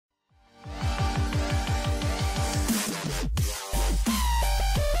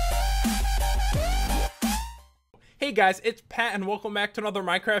Hey guys, it's Pat and welcome back to another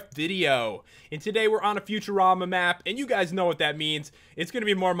Minecraft video. And today we're on a Futurama map, and you guys know what that means. It's going to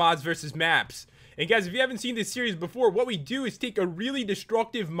be more mods versus maps. And guys, if you haven't seen this series before, what we do is take a really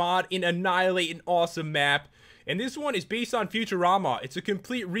destructive mod and annihilate an awesome map. And this one is based on Futurama. It's a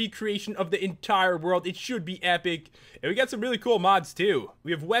complete recreation of the entire world. It should be epic. And we got some really cool mods too.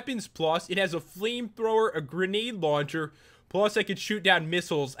 We have Weapons Plus. It has a flamethrower, a grenade launcher. Plus I could shoot down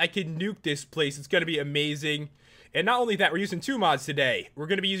missiles. I can nuke this place. It's going to be amazing. And not only that, we're using two mods today. We're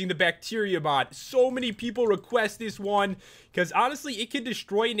going to be using the bacteria mod. So many people request this one because honestly, it can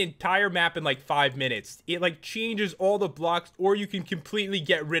destroy an entire map in like 5 minutes. It like changes all the blocks, or you can completely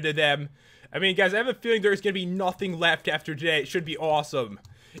get rid of them. I mean, guys, I have a feeling there's going to be nothing left after today. It should be awesome.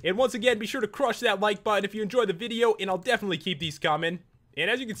 And once again, be sure to crush that like button if you enjoyed the video, and I'll definitely keep these coming. And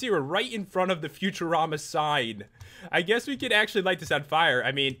as you can see, we're right in front of the Futurama sign. I guess we could actually light this on fire.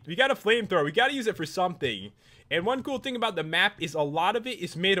 I mean, we got a flamethrower. We got to use it for something. And one cool thing about the map is a lot of it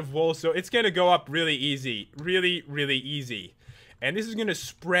is made of wool, so it's going to go up really easy. Really, really easy. And this is going to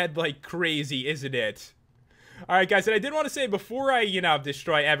spread like crazy, isn't it? Alright guys, and I did want to say before I,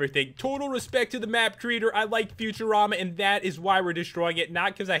 destroy everything, total respect to the map creator. I like Futurama, and that is why we're destroying it,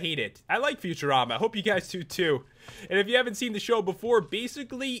 not because I hate it. I like Futurama. I hope you guys do too. And if you haven't seen the show before,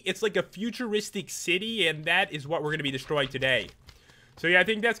 basically, it's like a futuristic city, and that is what we're going to be destroying today. So yeah, I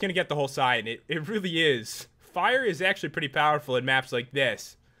think that's going to get the whole sign. It really is. Fire is actually pretty powerful in maps like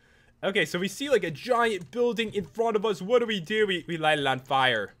this. Okay, so we see like a giant building in front of us. What do? We light it on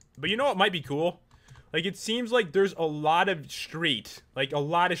fire. But you know what might be cool? Like, it seems like there's a lot of street. Like, a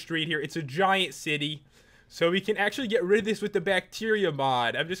lot of street here. It's a giant city. So we can actually get rid of this with the bacteria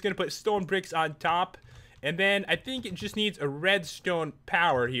mod. I'm just going to put stone bricks on top. And then I think it just needs a redstone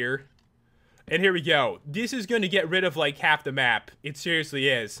power here. And here we go. This is going to get rid of, like, half the map. It seriously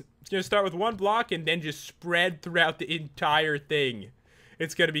is. It's going to start with one block and then just spread throughout the entire thing.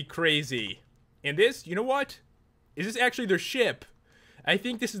 It's going to be crazy. And this, you know what? Is this actually their ship? I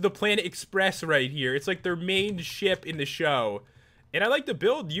think this is the Planet Express right here. It's like their main ship in the show. And I like the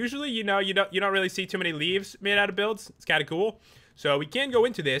build. Usually, you don't really see too many leaves made out of builds. It's kind of cool. So we can go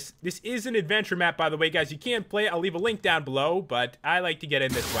into this. This is an adventure map, by the way, guys. You can play it. I'll leave a link down below, but I like to get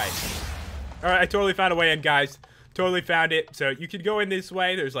in this way. All right, I totally found a way in, guys. Totally found it. So you could go in this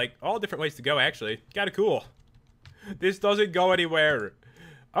way. There's like all different ways to go, actually. Kind of cool. This doesn't go anywhere.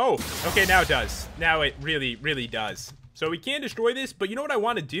 Oh, okay, now it does. Now it really, really does. So we can destroy this, but you know what I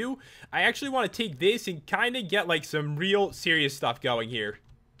want to do? I actually want to take this and kind of get like some real serious stuff going here.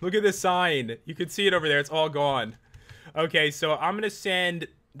 Look at this sign. You can see it over there. It's all gone. Okay, so I'm going to send...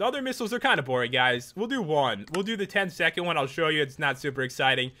 The other missiles are kind of boring, guys. We'll do one. We'll do the 10-second one. I'll show you. It's not super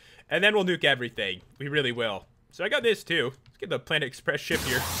exciting. And then we'll nuke everything. We really will. So I got this too. Let's get the Planet Express ship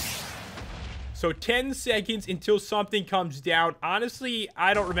here. So 10 seconds until something comes down. Honestly,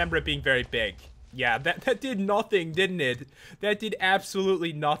 I don't remember it being very big. Yeah, that did nothing, didn't it? That did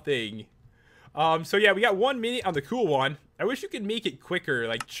absolutely nothing. So yeah, we got 1 minute on the cool one. I wish you could make it quicker,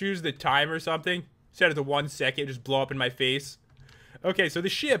 like choose the time or something. Set it to 1 second, just blow up in my face. Okay, so the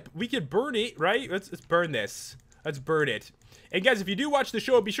ship, we could burn it, right? Let's burn this. Let's burn it. And guys, if you do watch the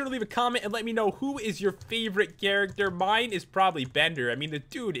show, be sure to leave a comment and let me know who is your favorite character. Mine is probably Bender. I mean, the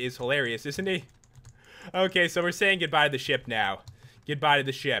dude is hilarious, isn't he? Okay, so we're saying goodbye to the ship now. Goodbye to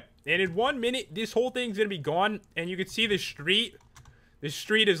the ship. And in 1 minute, this whole thing's gonna be gone. And you can see the street. The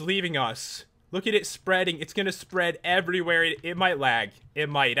street is leaving us. Look at it spreading. It's gonna spread everywhere. It might lag. It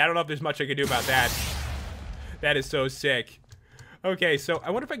might. I don't know if there's much I can do about that. That is so sick. Okay, so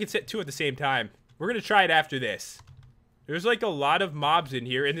I wonder if I can set two at the same time. We're gonna try it after this. There's like a lot of mobs in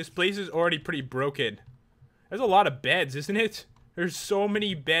here, and this place is already pretty broken. There's a lot of beds, isn't it? There's so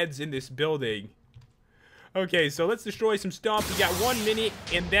many beds in this building. Okay, so let's destroy some stuff. We got 1 minute,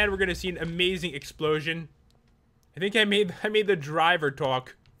 and then we're gonna see an amazing explosion. I think I made the driver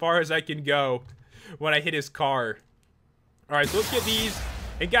talk far as I can go when I hit his car. All right, so let's get these.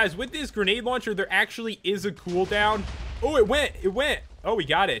 And guys, with this grenade launcher, there actually is a cooldown. Oh, it went. It went. Oh, we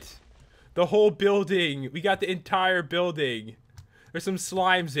got it. The whole building. We got the entire building. There's some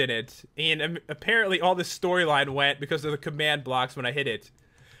slimes in it, and apparently all the storyline went because of the command blocks when I hit it.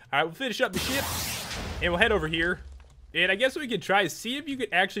 All right, we'll finish up the ship. And we'll head over here. And I guess what we could try is see if you could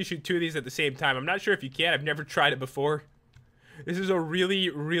actually shoot two of these at the same time. I'm not sure if you can. I've never tried it before. This is a really,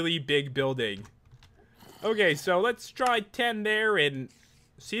 really big building. Okay, so let's try 10 there and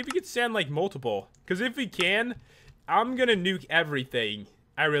see if we can send, like, multiple. Because if we can, I'm going to nuke everything.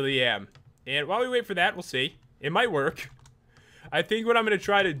 I really am. And while we wait for that, we'll see. It might work. I think what I'm going to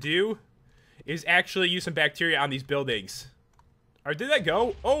try to do is actually use some bacteria on these buildings. Or did that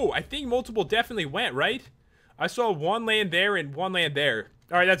go? Oh, I think multiple definitely went, right? I saw one land there and one land there.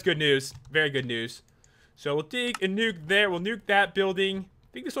 All right, that's good news. Very good news. So we'll take a nuke there. We'll nuke that building. I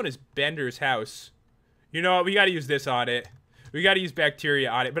think this one is Bender's house. You know what? We got to use this on it. We got to use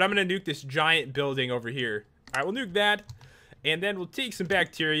bacteria on it. But I'm going to nuke this giant building over here. All right, we'll nuke that. And then we'll take some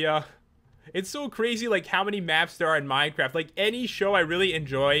bacteria. It's so crazy, like, how many maps there are in Minecraft. Like, any show I really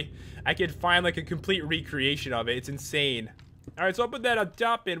enjoy, I can find, like, a complete recreation of it. It's insane. All right, so I'll put that on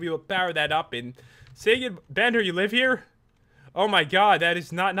top, and we will power that up. And say again, Bender, you live here? Oh, my God, that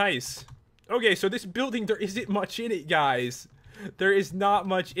is not nice. Okay, so this building, there isn't much in it, guys. There is not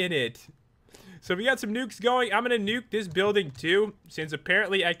much in it. So we got some nukes going. I'm going to nuke this building, too, since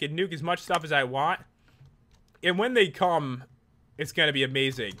apparently I can nuke as much stuff as I want. And when they come, it's going to be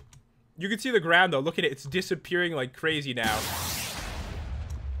amazing. You can see the ground, though. Look at it. It's disappearing like crazy now.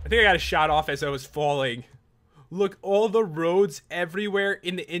 I think I got a shot off as I was falling. Look, all the roads everywhere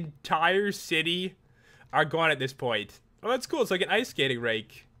in the entire city are gone at this point. Oh, that's cool. It's like an ice skating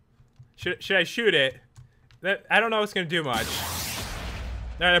rink. Should I shoot it? I don't know if it's going to do much.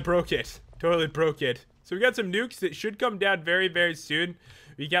 No, I broke it. Totally broke it. So we got some nukes that should come down very, very soon.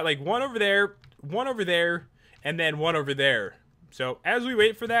 We got like one over there, and then one over there. So as we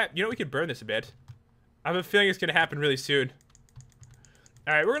wait for that, you know, we could burn this a bit. I have a feeling it's going to happen really soon.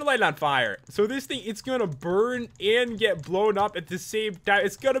 All right, we're going to light it on fire. So this thing, it's going to burn and get blown up at the same time.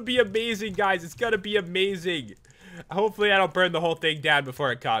 It's going to be amazing, guys. It's going to be amazing. Hopefully I don't burn the whole thing down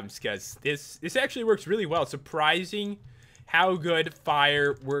before it comes, because this actually works really well. Surprising how good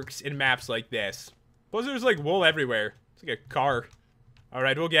fire works in maps like this. Plus there's like wool everywhere. It's like a car. All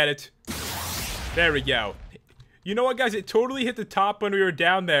right, we'll get it. There we go. You know what, guys? It totally hit the top when we were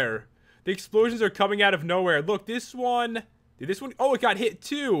down there. The explosions are coming out of nowhere. Look, this one... Did this one... Oh, it got hit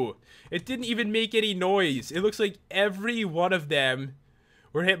too. It didn't even make any noise. It looks like every one of them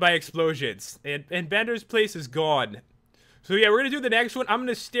were hit by explosions. And Bender's place is gone. So yeah, we're going to do the next one. I'm going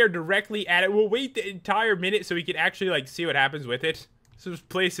to stare directly at it. We'll wait the entire minute so we can actually, like, see what happens with it. This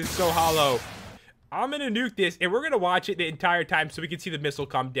place is so hollow. I'm going to nuke this, and we're going to watch it the entire time so we can see the missile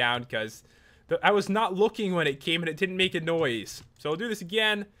come down, because I was not looking when it came, and it didn't make a noise. So we'll do this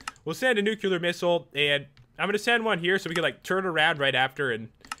again. We'll send a nuclear missile, and I'm going to send one here so we can, like, turn around right after and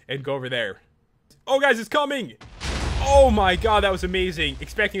go over there. Oh, guys, it's coming! Oh my God, that was amazing.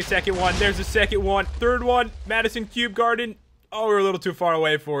 Expecting a second one. There's a second one. Third one, Madison Cube Garden. Oh, we're a little too far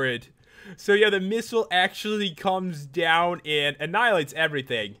away for it. So yeah, the missile actually comes down and annihilates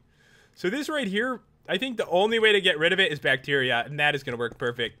everything. So this right here, I think the only way to get rid of it is bacteria, and that is going to work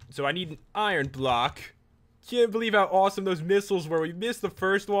perfect. So I need an iron block. Can't believe how awesome those missiles were. We missed the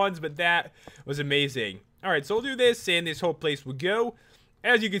first ones, but that was amazing. All right, so we'll do this, and this whole place will go.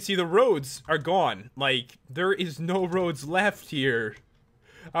 As you can see, the roads are gone. Like, there is no roads left here.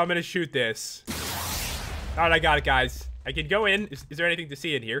 I'm going to shoot this. All right, I got it, guys. I can go in. Is there anything to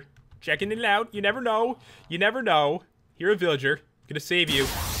see in here? Checking it out. You never know. You never know. You're a villager. Gonna save you.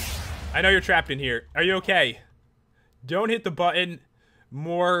 I know you're trapped in here. Are you okay? Don't hit the button.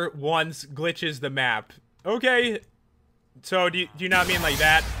 More once glitches the map. Okay. So, do you not mean like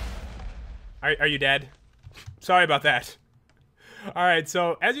that? Are you dead? Sorry about that. Alright,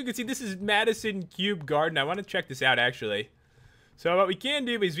 so as you can see, this is Madison Cube Garden. I want to check this out, actually. So what we can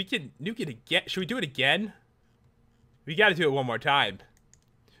do is we can nuke it again. Should we do it again? We got to do it one more time.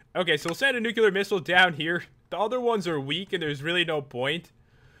 Okay, so we'll send a nuclear missile down here. The other ones are weak, and there's really no point.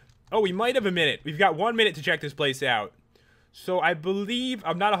 Oh, we might have a minute. We've got 1 minute to check this place out. So I believe,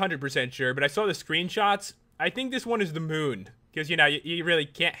 I'm not 100% sure, but I saw the screenshots. I think this one is the moon. Because, you know, you really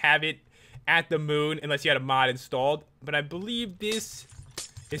can't have it at the moon unless you had a mod installed. But I believe this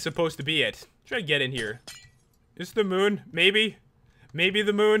is supposed to be it. Try to get in here. Is this the moon? Maybe? Maybe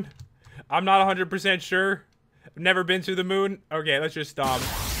the moon? I'm not 100% sure. I've never been to the moon. Okay, let's just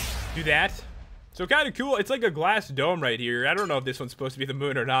do that. So kind of cool. It's like a glass dome right here. I don't know if this one's supposed to be the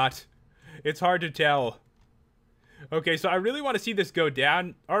moon or not. It's hard to tell. Okay, so I really want to see this go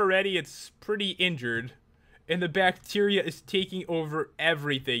down. Already it's pretty injured. And the bacteria is taking over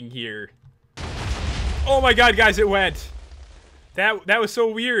everything here. Oh my God, guys, it went. That was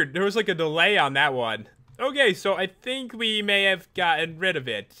so weird. There was like a delay on that one. Okay, so I think we may have gotten rid of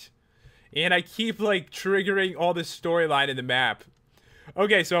it. And I keep like triggering all this storyline in the map.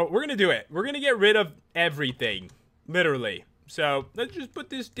 Okay, so we're gonna do it. We're gonna get rid of everything. Literally. So let's just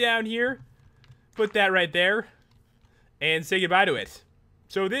put this down here. Put that right there. And say goodbye to it.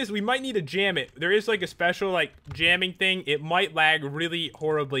 So this, we might need to jam it. There is like a special like jamming thing. It might lag really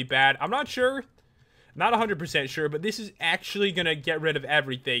horribly bad. I'm not sure. Not 100% sure, but this is actually gonna get rid of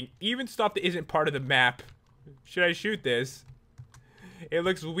everything. Even stuff that isn't part of the map. Should I shoot this? It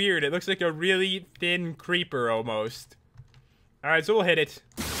looks weird. It looks like a really thin creeper almost. Alright, so we'll hit it.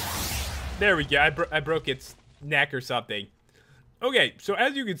 There we go. I broke its neck or something. Okay, so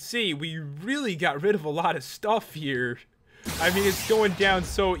as you can see, we really got rid of a lot of stuff here. I mean, it's going down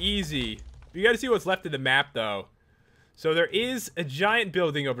so easy. You gotta see what's left of the map, though. So there is a giant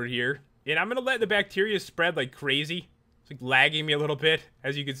building over here. And I'm gonna let the bacteria spread like crazy. It's like lagging me a little bit,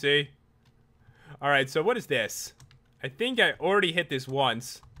 as you can see. Alright, so what is this? I think I already hit this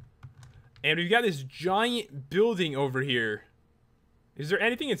once. And we've got this giant building over here. Is there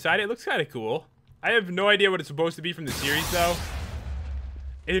anything inside it? It looks kind of cool. I have no idea what it's supposed to be from the series, though.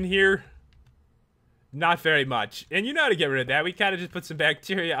 In here, not very much. And you know how to get rid of that. We kind of just put some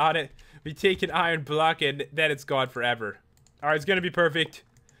bacteria on it. We take an iron block, and then it's gone forever. Alright, it's going to be perfect.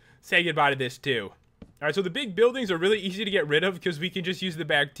 Say goodbye to this, too. Alright, so the big buildings are really easy to get rid of because we can just use the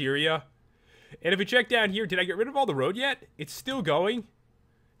bacteria. And if we check down here, did I get rid of all the road yet? It's still going?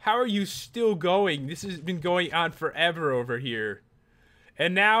 How are you still going? This has been going on forever over here.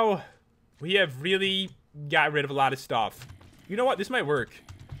 And now, we have really got rid of a lot of stuff. You know what? This might work.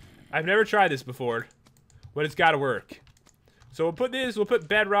 I've never tried this before, but it's got to work. So we'll put this, we'll put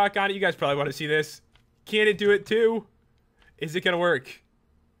bedrock on it. You guys probably want to see this. Can it do it too? Is it going to work?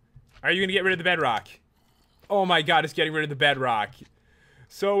 Are you going to get rid of the bedrock? Oh my god, it's getting rid of the bedrock.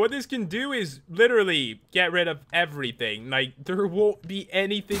 So what this can do is literally get rid of everything. Like, there won't be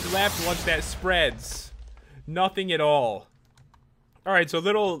anything left once that spreads. Nothing at all. Alright, so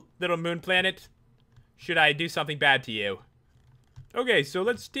little moon planet. Should I do something bad to you? Okay, so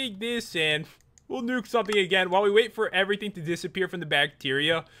let's take this and we'll nuke something again. While we wait for everything to disappear from the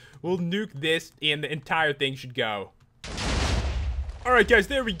bacteria, we'll nuke this and the entire thing should go. Alright guys,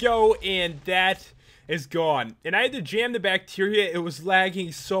 there we go, and that is gone. And I had to jam the bacteria. It was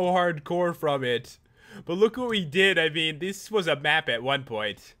lagging so hardcore from it. But look what we did. I mean, this was a map at one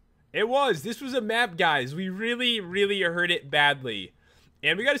point. It was. This was a map, guys. We really, really hurt it badly.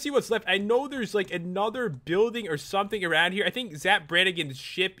 And we got to see what's left. I know there's like another building or something around here. I think Zap Brannigan's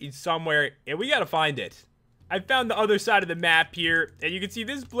ship is somewhere, and we got to find it. I found the other side of the map here, and you can see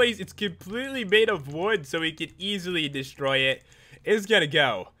this place, it's completely made of wood, so we could easily destroy it. It's gonna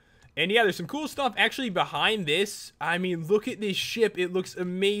go. And yeah, there's some cool stuff actually behind this. I mean, look at this ship. It looks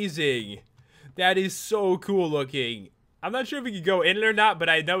amazing. That is so cool looking. I'm not sure if we could go in it or not, but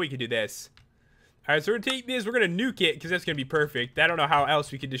I know we could do this. Alright, so we're gonna take this, we're gonna nuke it, because that's gonna be perfect. I don't know how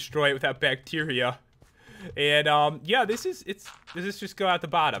else we could destroy it without bacteria. And, yeah, does this just go out the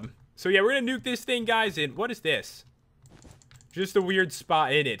bottom? So yeah, we're gonna nuke this thing, guys, and what is this? Just a weird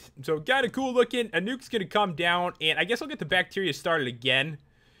spot in it. So, kinda cool looking. A nuke's gonna come down, and I guess I'll get the bacteria started again,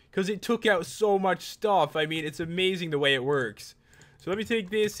 because it took out so much stuff. I mean, it's amazing the way it works. So let me take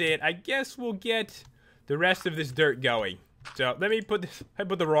this, and I guess we'll get the rest of this dirt going. So let me put this, I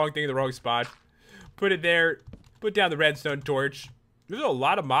put the wrong thing in the wrong spot. Put it there, put down the redstone torch. There's a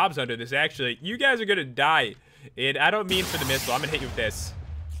lot of mobs under this, actually. You guys are gonna die, and I don't mean for the missile. I'm gonna hit you with this.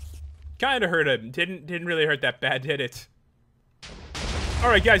 Kinda hurt him. Didn't really hurt that bad, did it?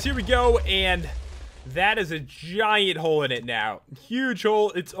 Alright guys, here we go, and that is a giant hole in it now. Huge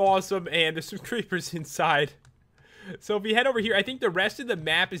hole, it's awesome, and there's some creepers inside. So if we head over here, I think the rest of the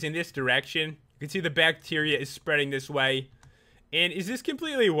map is in this direction. You can see the bacteria is spreading this way. And is this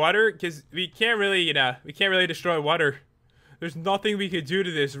completely water? Because we can't really, we can't really destroy water. There's nothing we could do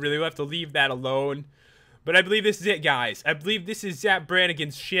to this, really. We'll have to leave that alone. But I believe this is it, guys. I believe this is Zap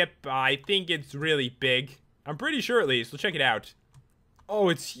Brannigan's ship. I think it's really big. I'm pretty sure, at least. We'll check it out. Oh,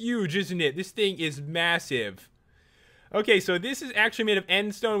 it's huge, isn't it? This thing is massive. Okay, so this is actually made of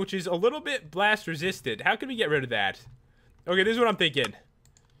endstone, which is a little bit blast resistant. How can we get rid of that? Okay, this is what I'm thinking.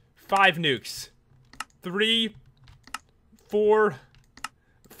 5 nukes. 3, 4,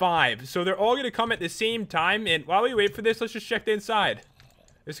 5. So they're all going to come at the same time. And while we wait for this, let's just check the inside.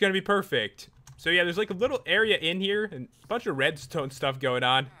 It's going to be perfect. So yeah, there's like a little area in here and a bunch of redstone stuff going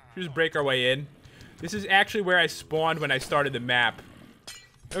on. Just break our way in. This is actually where I spawned when I started the map.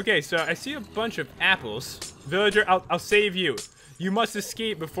 Okay, so I see a bunch of apples. Villager, I'll save you. You must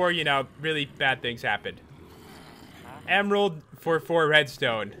escape before, really bad things happen. Emerald for 4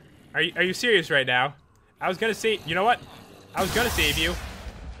 redstone. Are you serious right now? I was gonna say, you know what? I was gonna save you,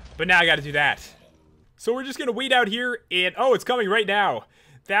 but now I gotta do that. So we're just gonna wait out here, and oh, it's coming right now.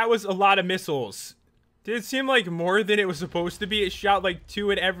 That was a lot of missiles. Did it seem like more than it was supposed to be? It shot like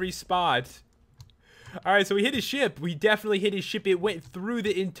 2 at every spot. Alright, so we hit his ship. We definitely hit his ship. It went through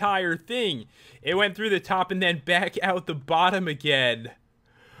the entire thing. It went through the top and then back out the bottom again.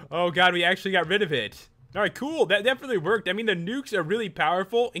 Oh god, we actually got rid of it. Alright, cool. That definitely worked. I mean, the nukes are really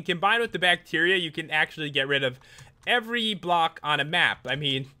powerful, and combined with the bacteria, you can actually get rid of every block on a map. I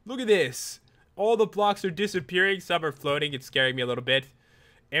mean, look at this. All the blocks are disappearing. Some are floating. It's scaring me a little bit.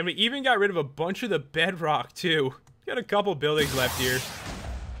 And we even got rid of a bunch of the bedrock, too. Got a couple buildings left here.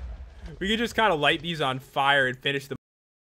 We could just kind of light these on fire and finish them.